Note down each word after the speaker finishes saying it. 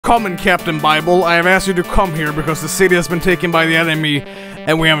coming, Captain Bible. I have asked you to come here because the city has been taken by the enemy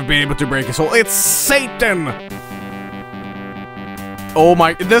and we haven't been able to break it. So it's Satan! Oh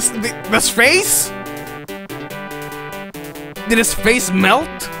my, this face? Did his face melt?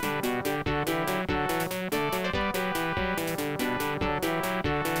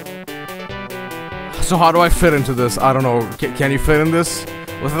 So how do I fit into this? I don't know. Can you fit in this?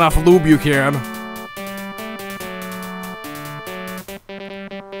 With enough lube you can.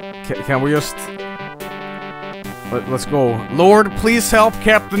 Can we just... Let's go. Lord, please help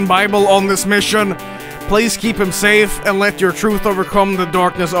Captain Bible on this mission. Please keep him safe and let your truth overcome the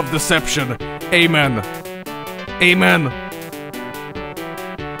darkness of deception. Amen. Amen.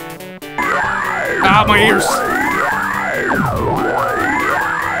 Ah, my ears.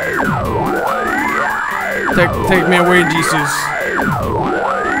 Take me away, Jesus.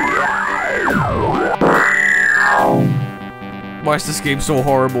 Why is this game so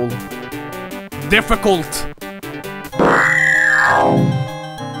horrible? Difficult!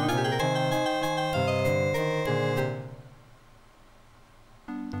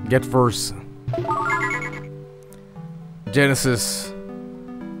 Get verse. Genesis.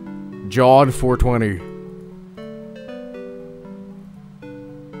 John 4:20.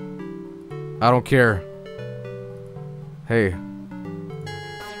 I don't care. Hey.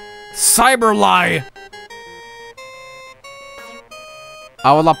 Cyber lie!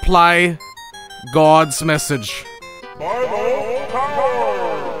 I will apply God's message.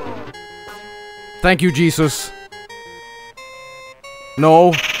 Thank you, Jesus.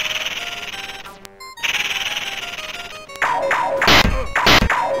 No.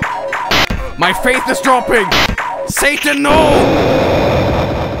 My faith is dropping! Satan, no!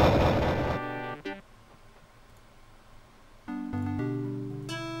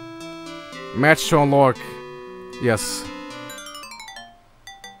 Match to unlock. Yes.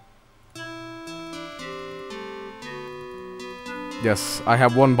 Yes, I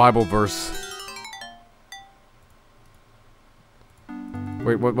have one Bible verse.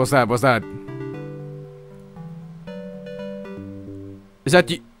 Wait, what was that? What's that? Is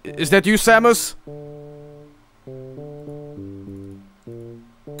that you, Samus?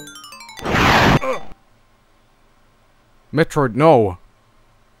 Metroid, no.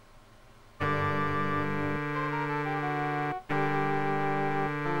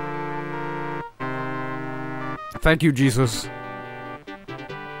 Thank you, Jesus.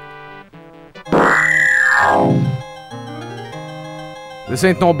 This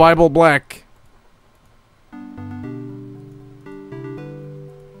ain't no Bible Black.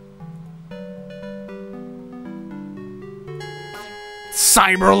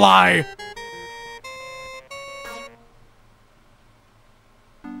 Cyber lie.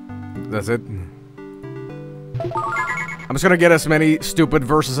 That's it. I'm just gonna get as many stupid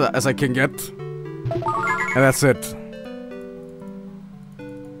verses as I can get. And that's it.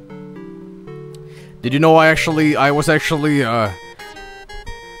 Did you know I was actually, in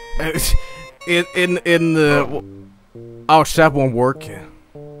the... Ouch, that won't work.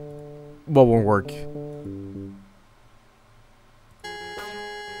 What won't work?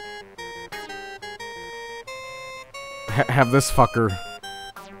 Have this fucker.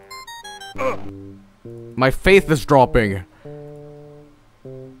 My faith is dropping.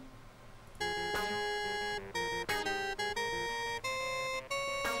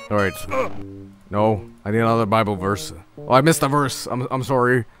 Alright. No, I need another Bible verse. Oh, I missed a verse. I'm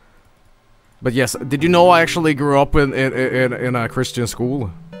sorry. But yes, did you know I actually grew up in a Christian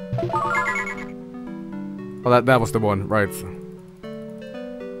school? Oh, that was the one, right.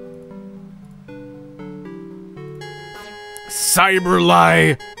 Cyber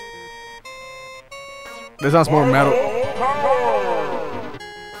lie. This sounds more metal.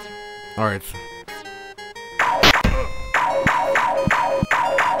 Alright.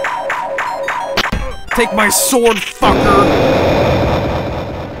 Take my sword, fucker!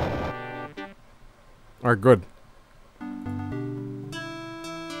 Alright, good.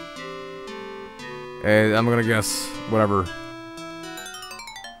 Hey, I'm gonna guess. Whatever.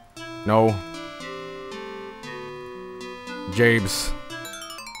 No. James.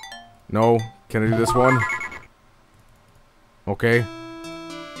 No. Can I do this one? Okay.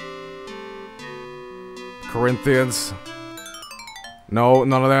 Corinthians. No,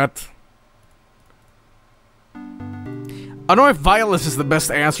 none of that. I don't know if violence is the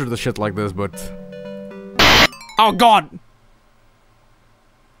best answer to shit like this, but... Oh god!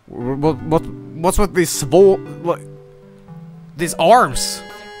 What's with these these arms?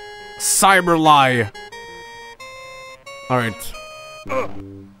 Cyber lie. Alright.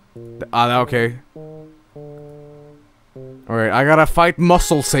 Okay. Alright, I gotta fight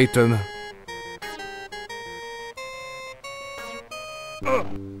Muscle Satan.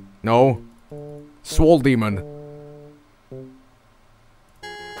 No. Swole Demon.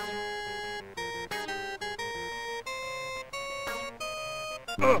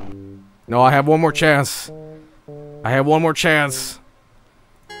 No, I have one more chance. I have one more chance.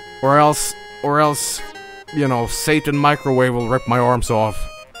 Or else, you know, Satan Microwave will rip my arms off.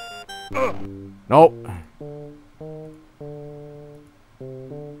 Nope.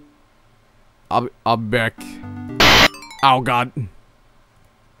 I'll be back. Oh god.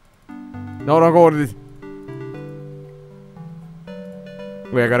 No, don't go to the...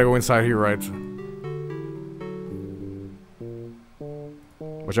 Wait, I gotta go inside here, right?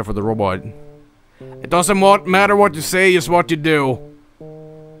 Watch out for the robot. It doesn't matter what you say, it's what you do.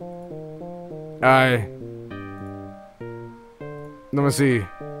 Let me see.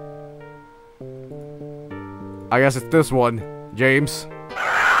 I guess it's this one, James.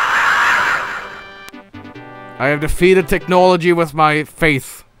 I have defeated technology with my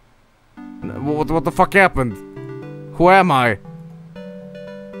faith. What the fuck happened? Who am I?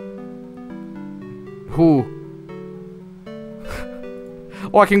 Who?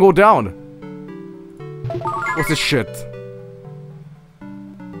 Oh, I can go down. What's this shit?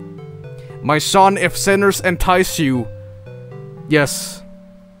 My son, if sinners entice you. Yes.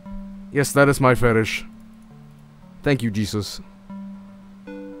 Yes, that is my fetish. Thank you, Jesus.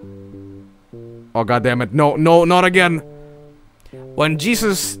 Oh, god damn it. No, no, not again. When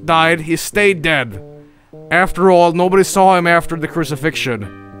Jesus died, he stayed dead. After all, nobody saw him after the crucifixion.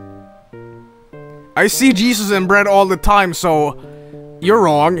 I see Jesus in bread all the time, so... You're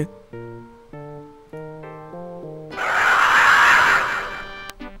wrong.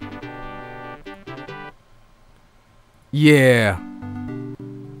 Yeah.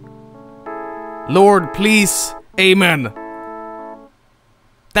 Lord, please. Amen.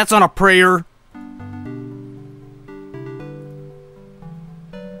 That's not a prayer.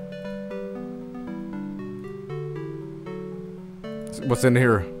 What's in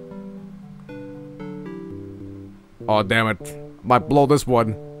here? Oh, damn it. Might blow this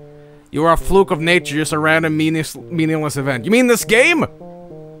one. You are a fluke of nature, just a random meaningless event. You mean this game?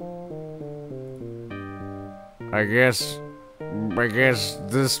 I guess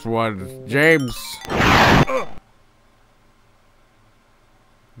this one. James.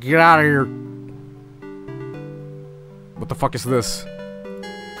 Get out of here. What the fuck is this?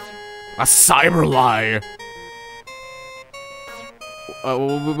 A cyber lie.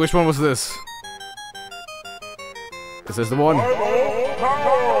 Which one was this? Is this the one?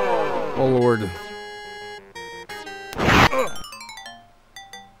 Oh lord.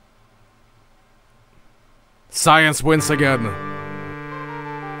 Science wins again.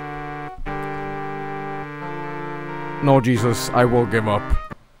 No, Jesus, I will give up.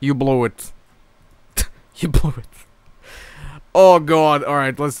 You blew it. You blew it. Oh god,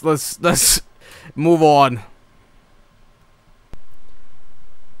 alright, let's move on.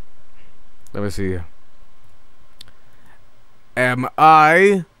 Let me see. Am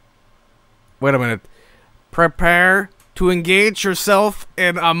I... Wait a minute. Prepare to engage yourself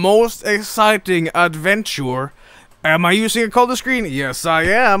in a most exciting adventure. Am I using a color screen? Yes, I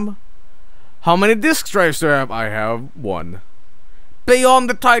am. How many disk drives do I have? I have one. Beyond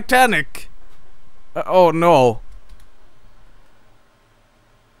the Titanic. Oh no.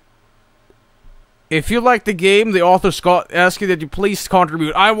 If you like the game, the author Scott asks you that you please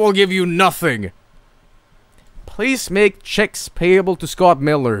contribute. I will give you nothing. Please make checks payable to Scott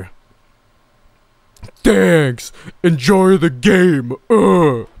Miller. Thanks. Enjoy the game.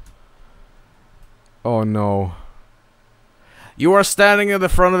 Oh no. You are standing in the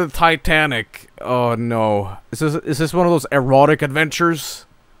front of the Titanic. Oh no. Is this one of those erotic adventures?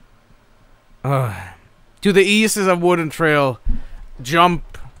 To the east is a wooden trail.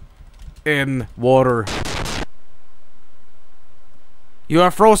 Jump in water. You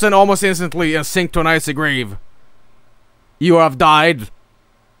are frozen almost instantly and sink to an icy grave. You have died.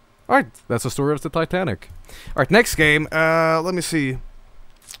 Alright, that's the story of the Titanic. Alright, next game. Let me see.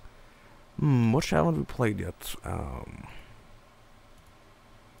 Which haven't we played yet?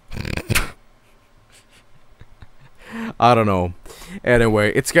 I don't know.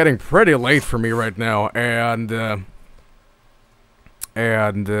 Anyway, it's getting pretty late for me right now, and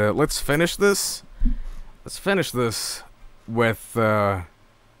let's finish this. Let's finish this with some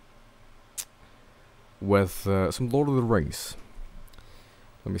Lord of the Rings.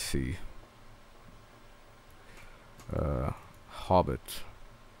 Let me see. Hobbit.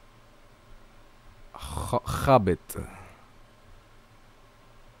 Hobbit.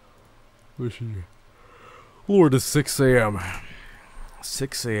 Lord, it's 6 a.m.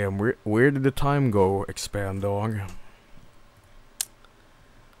 6 a.m. Where did the time go, Expand Dog?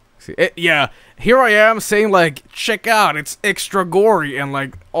 See, yeah, here I am saying, like, check out, it's extra gory, and,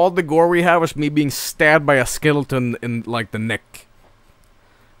 like, all the gore we have is me being stabbed by a skeleton in, like, the neck.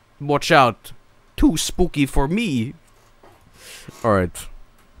 Watch out. Too spooky for me. Alright.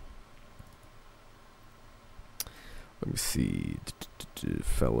 Let me see.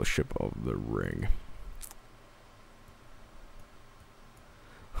 Fellowship of the Ring.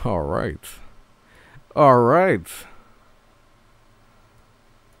 Alright. Alright.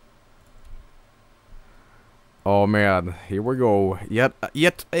 Oh man, here we go.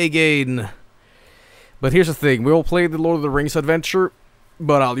 Yet again. But here's the thing, we'll play the Lord of the Rings adventure,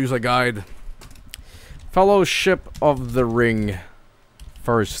 but I'll use a guide. Fellowship of the Ring.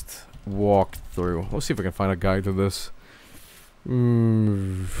 First walkthrough. Let's see if I can find a guide to this.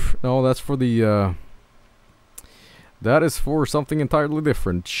 No, that's for the, that is for something entirely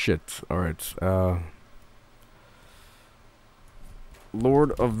different. Shit. Alright,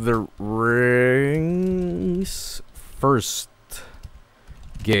 Lord of the Rings first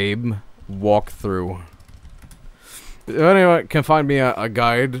game walkthrough. If anyone can find me a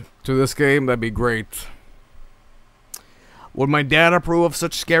guide to this game, that'd be great. Would my dad approve of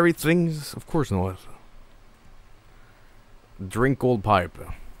such scary things? Of course not. Drink old pipe. Let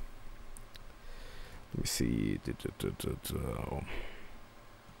me see.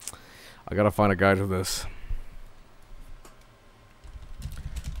 I gotta find a guide to this.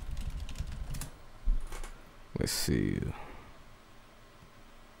 Let's see.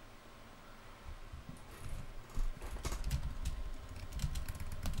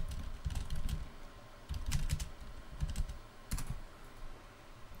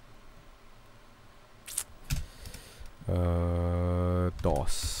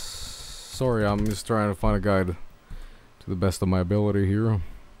 DOS. Sorry, I'm just trying to find a guide to the best of my ability here.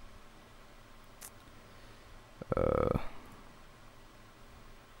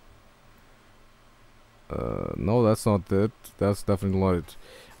 No, that's not it. That's definitely not it.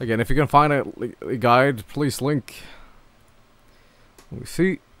 Again, if you can find a guide, please link. Let me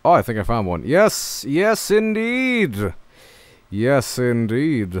see. Oh, I think I found one. Yes, yes indeed. Yes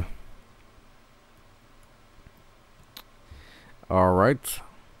indeed. All right.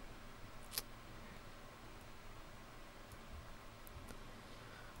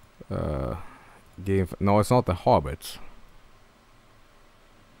 Game. No, it's not The Hobbit.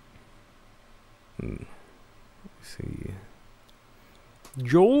 Let's see.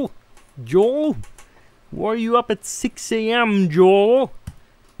 Joel? Joel? Why are you up at 6 a.m., Joel?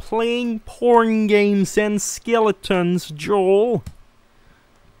 Playing porn games and skeletons, Joel.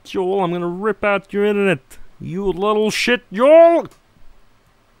 Joel, I'm gonna rip out your internet. You little shit, Joel!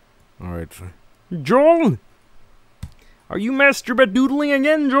 Alright. Joel? Are you masturbadoodling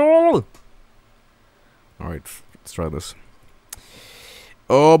again, Joel? Alright, let's try this.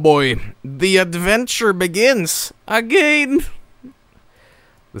 Oh boy, the adventure begins again.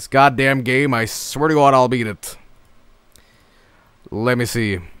 This goddamn game, I swear to God, I'll beat it. Let me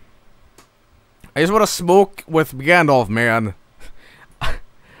see. I just want to smoke with Gandalf, man.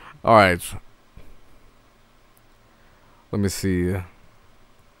 Alright. Let me see. Let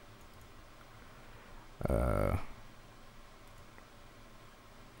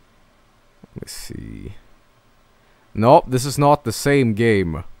me see. Nope, this is not the same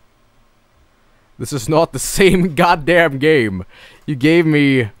game. This is not the same goddamn game. You gave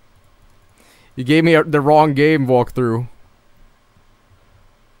me the wrong game walkthrough.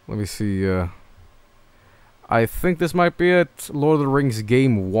 Let me see. I think this might be it. Lord of the Rings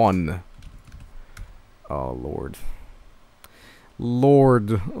Game 1. Oh, Lord.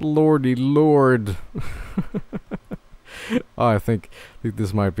 Lordy Lord. Oh, I think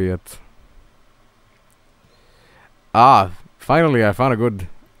this might be it. Ah, finally I found a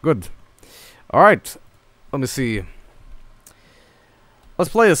good. Alright, let me see.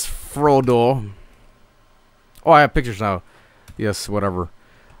 Let's play as Frodo. Oh, I have pictures now. Yes, whatever.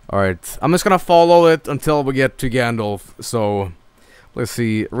 Alright, I'm just gonna follow it until we get to Gandalf. So, let's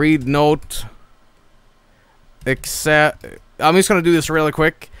see. Read note. I'm just gonna do this really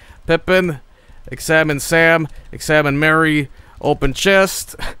quick. Pippin. Examine Sam. Examine Mary. Open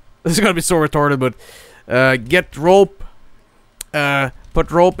chest. This is gonna be so retarded, but... get rope.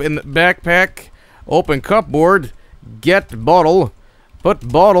 Put rope in backpack. Open cupboard. Get bottle. Put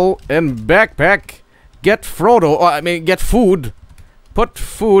bottle in backpack. Get Frodo. Get food. Put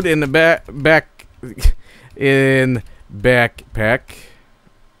food in the in backpack.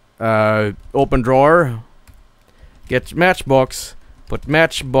 Open drawer. Get matchbox. Put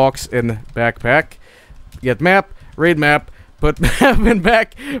matchbox in backpack. Get map. Read map. Put map in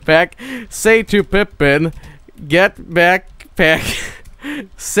backpack. Say to Pippin, get backpack.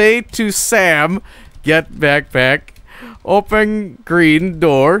 Say to Sam, get backpack. Open green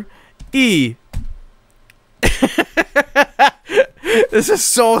door. E. This is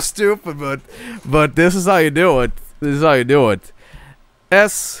so stupid, but this is how you do it. This is how you do it.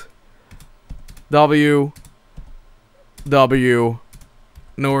 S W W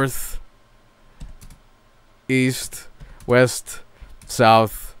north east west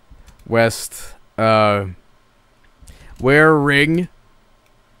south west where ring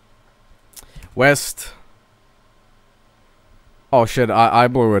west. Oh shit, I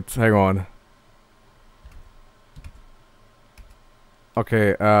blew it. Hang on.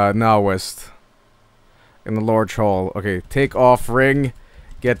 Okay, now west. In the large hall. Okay, take off ring.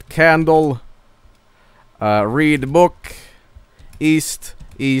 Get candle. Read book. East,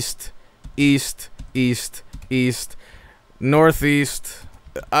 east, east, east, east. Northeast.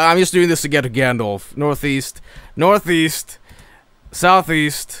 I'm just doing this to get to Gandalf. Northeast. Northeast.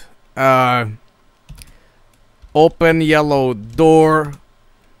 Southeast. Open yellow door.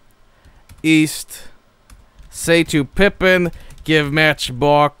 East. Say to Pippin, give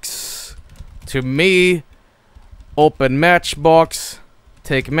matchbox to me. Open matchbox.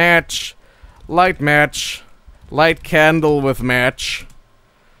 Take match. Light match. Light candle with match.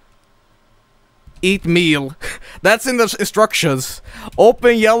 Eat meal. That's in the instructions.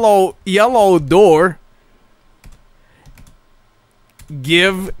 Open yellow door.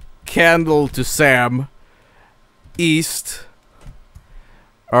 Give candle to Sam. East.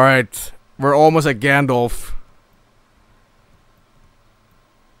 Alright. We're almost at Gandalf.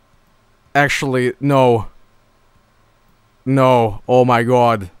 Actually, no. No. Oh my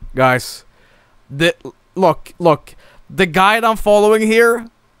god. Guys. Look. The guide I'm following here,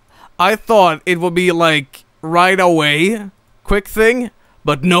 I thought it would be like right away. Quick thing.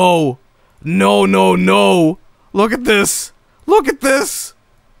 But no. No. Look at this. Look at this.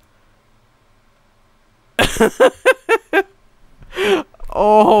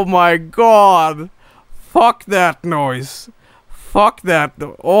 Oh my god. Fuck that noise. Fuck that.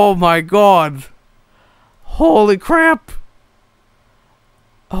 Oh my god. Holy crap.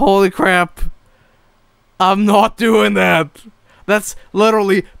 Holy crap. I'm not doing that. That's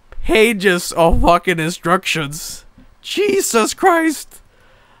literally pages of fucking instructions. Jesus Christ.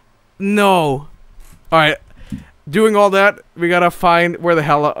 No. Alright. Doing all that, we gotta find where the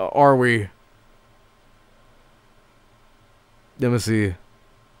hell are we? Let me see.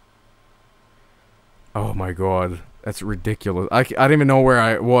 Oh my god. That's ridiculous. I didn't even know where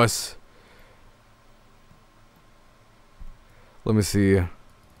I was. Let me see.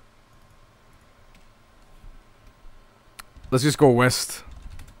 Let's just go west.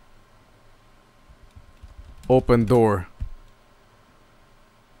 Open door.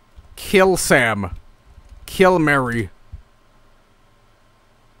 Kill Sam. Kill Mary.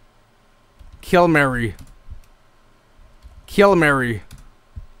 Kill Mary. Kill Mary.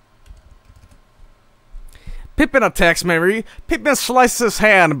 Pippin attacks Mary. Pippin slices his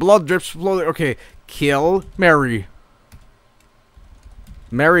hand. Blood drips. Blood. Okay. Kill Mary.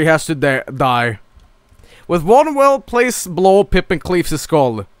 Mary has to die. With one well-placed blow, Pippin cleaves his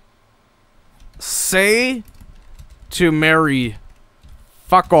skull. Say to Mary,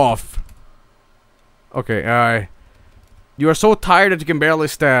 fuck off. Okay, you are so tired that you can barely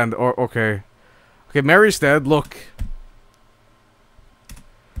stand. Or okay. Okay, Mary's dead. Look.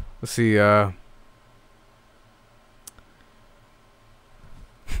 Let's see,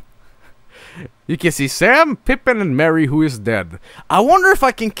 you can see Sam, Pippin, and Mary, who is dead. I wonder if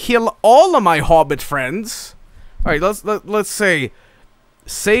I can kill all of my Hobbit friends. Alright, let's say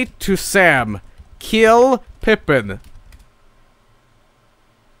to Sam, kill Pippin.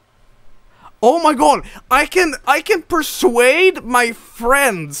 Oh my god, I can persuade my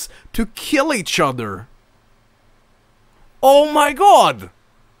friends to kill each other. Oh my god.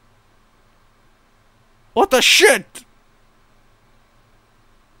 What the shit?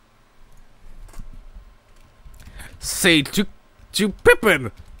 Say to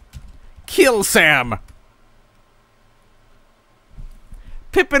Pippin, kill Sam.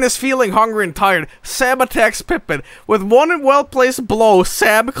 Pippin is feeling hungry and tired. Sam attacks Pippin. With one well-placed blow,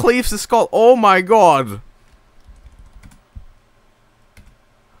 Sam cleaves his skull. Oh my god.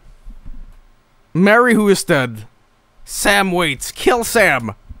 Mary, who is dead. Sam waits. Kill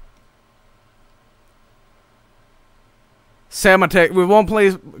Sam. Sam attack with one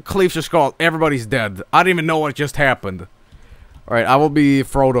place cleaves your skull. Everybody's dead. I didn't even know what just happened. Alright, I will be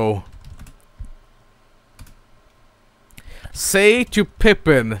Frodo. Say to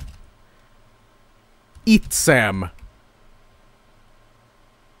Pippin, Eat Sam.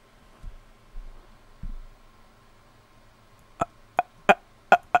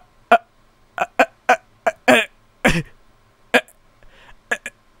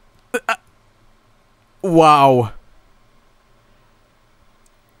 Wow.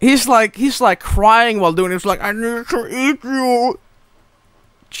 He's like crying while doing it. He's like, I need to eat you.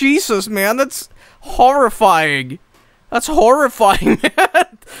 Jesus, man, that's horrifying. That's horrifying,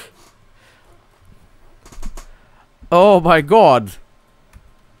 man. Oh my god.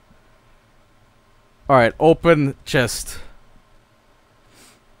 Alright, open chest.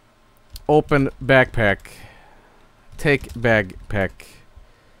 Open backpack. Take backpack.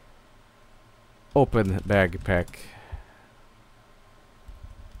 Open backpack.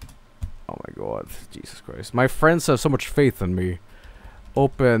 Oh my god, Jesus Christ. My friends have so much faith in me.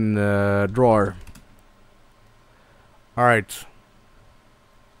 Open drawer. Alright.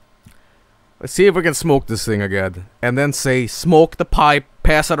 Let's see if we can smoke this thing again. And then say, smoke the pipe,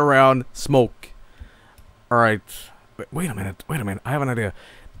 pass it around, smoke. Alright. Wait a minute, I have an idea.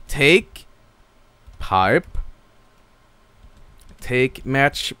 Take pipe. Take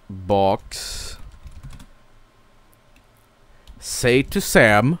matchbox. Say to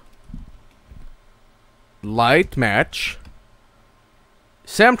Sam. Light match.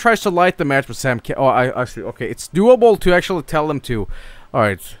 Sam tries to light the match, but Sam can't. Oh, I see. Okay, it's doable to actually tell him to.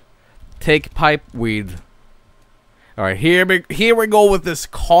 Alright. Take pipe weed. Alright, here we go with this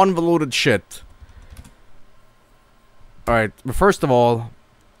convoluted shit. Alright, first of all,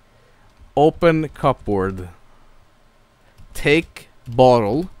 open cupboard. Take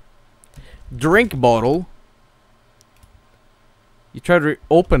bottle. Drink bottle. You try to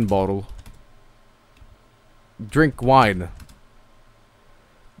open bottle. Drink wine.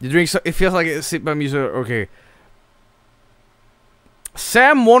 You drink so it feels like it's by music. Okay.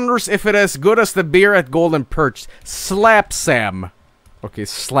 Sam wonders if it is as good as the beer at Golden Perch. Slap Sam. Okay,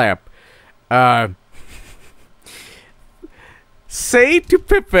 slap. Say to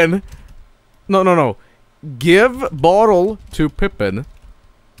Pippin. No. Give bottle to Pippin.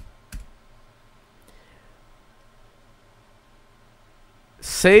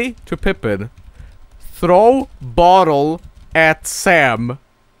 Say to Pippin. Throw bottle at Sam.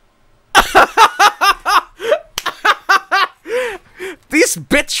 These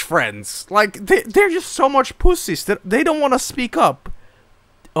bitch friends, like, they're just so much pussies that they don't want to speak up.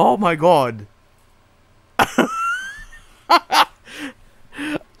 Oh my god.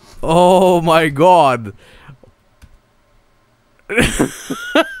 Oh my god.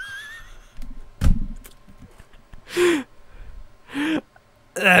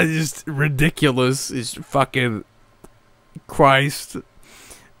 That's just ridiculous. It's fucking Christ.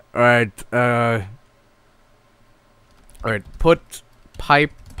 Alright, alright, put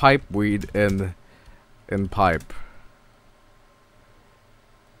pipe weed in pipe.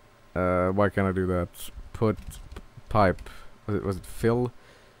 Why can't I do that? Put pipe. Was it fill?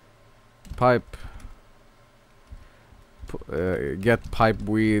 Pipe. Get pipe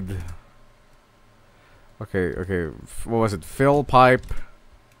weed. Okay. What was it? Fill pipe.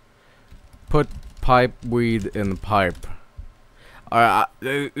 Put pipe weed in pipe.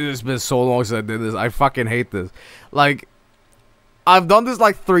 It's been so long since I did this. I fucking hate this. Like, I've done this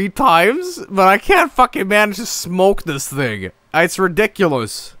like 3 times, but I can't fucking manage to smoke this thing. It's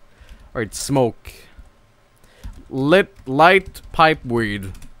ridiculous. Alright, smoke. Light pipe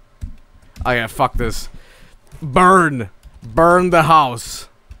weed. Oh yeah, fuck this. Burn the house.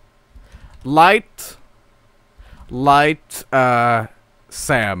 Light,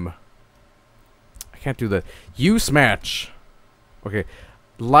 Sam. I can't do that. Use match. Okay.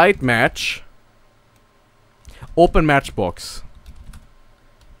 Light match. Open matchbox.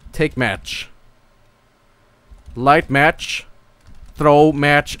 Take match. Light match. Throw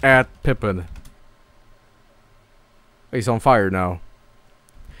match at Pippin. He's on fire now.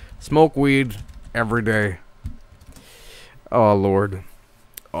 Smoke weed every day. Oh lord.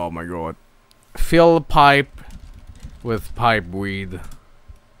 Oh my god. Fill pipe with pipe weed.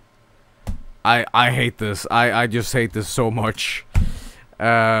 I hate this. I just hate this so much.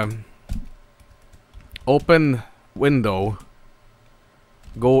 Open window.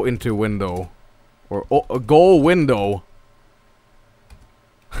 Go into window. Or go window.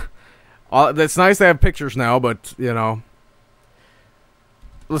 That's nice to have pictures now, but you know.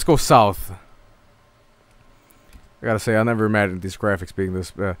 Let's go south. I gotta say, I never imagined these graphics being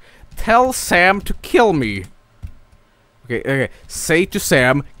this. Tell Sam to kill me. Okay. Say to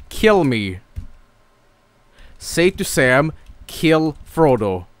Sam, kill me. Say to Sam, kill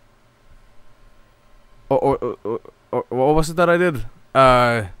Frodo. What was it that I did?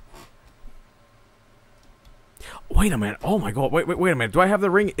 Wait a minute. Oh my god. Wait a minute. Do I have the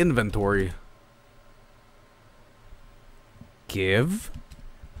ring inventory? Give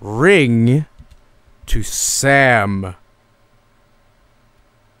ring to Sam.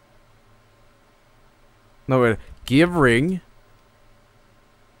 No, wait. Give ring.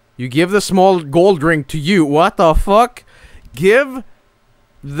 You give the small gold ring to you. What the fuck? Give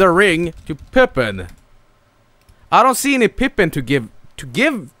the ring to Pippin. I don't see any Pippin to give. To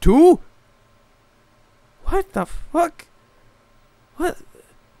give to? What the fuck? What?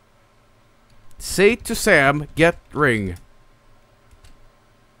 Say to Sam, get ring.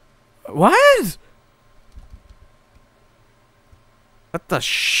 What? What the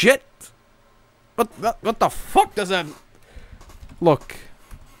shit? What the fuck does that... Look.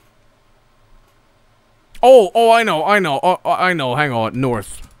 Oh, I know. I know. Hang on.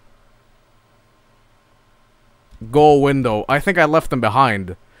 North. Go window. I think I left them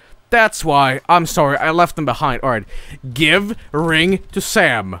behind. That's why. I'm sorry. I left them behind. Alright. Give ring to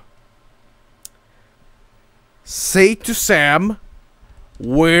Sam. Say to Sam,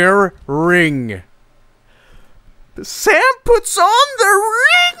 wear ring. Sam puts on the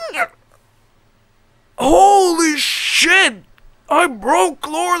ring! Holy shit! I broke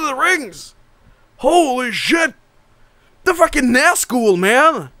Lord of the Rings! Holy shit! The fucking Nazgul,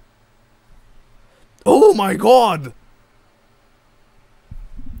 man! Oh my god!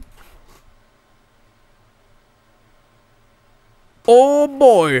 Oh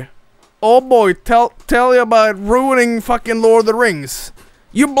boy! Oh boy, tell you about ruining fucking Lord of the Rings.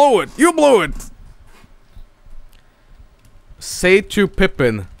 You blew it! You blew it! Say to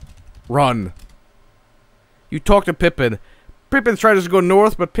Pippin, run. You talk to Pippin. Pippin tries to go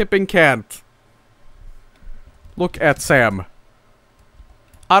north, but Pippin can't. Look at Sam.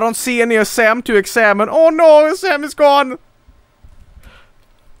 I don't see any of Sam to examine. Oh no, Sam is gone.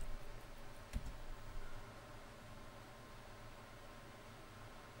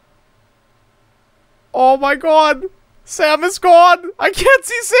 Oh my god. Sam is gone. I can't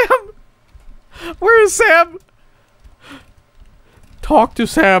see Sam. Where is Sam? Talk to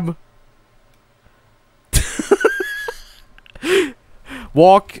Sam.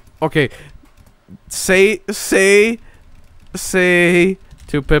 Walk. Okay. Say to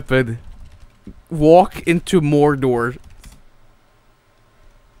Pippin. Walk into Mordor.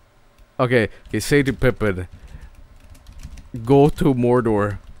 Okay. Okay. Say to Pippin. Go to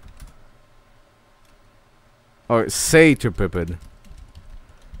Mordor. Or say to Pippin.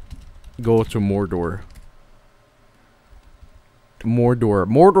 Go to Mordor. Mordor.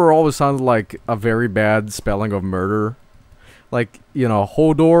 Mordor always sounded like a very bad spelling of murder. Like, you know,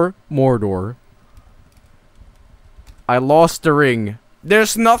 Hodor, Mordor. I lost the ring.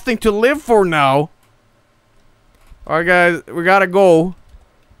 There's nothing to live for now. Alright guys, we gotta go.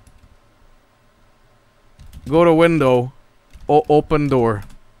 Go to window. Open door.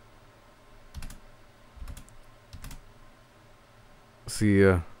 See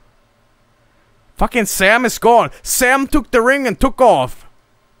ya. Fucking Sam is gone. Sam took the ring and took off.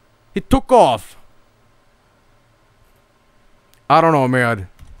 He took off. I don't know, man.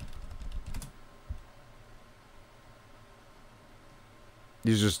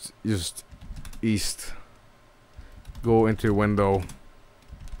 You just east. Go into window.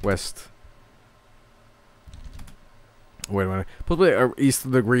 West. Wait a minute. Put east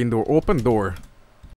of the green door. Open door.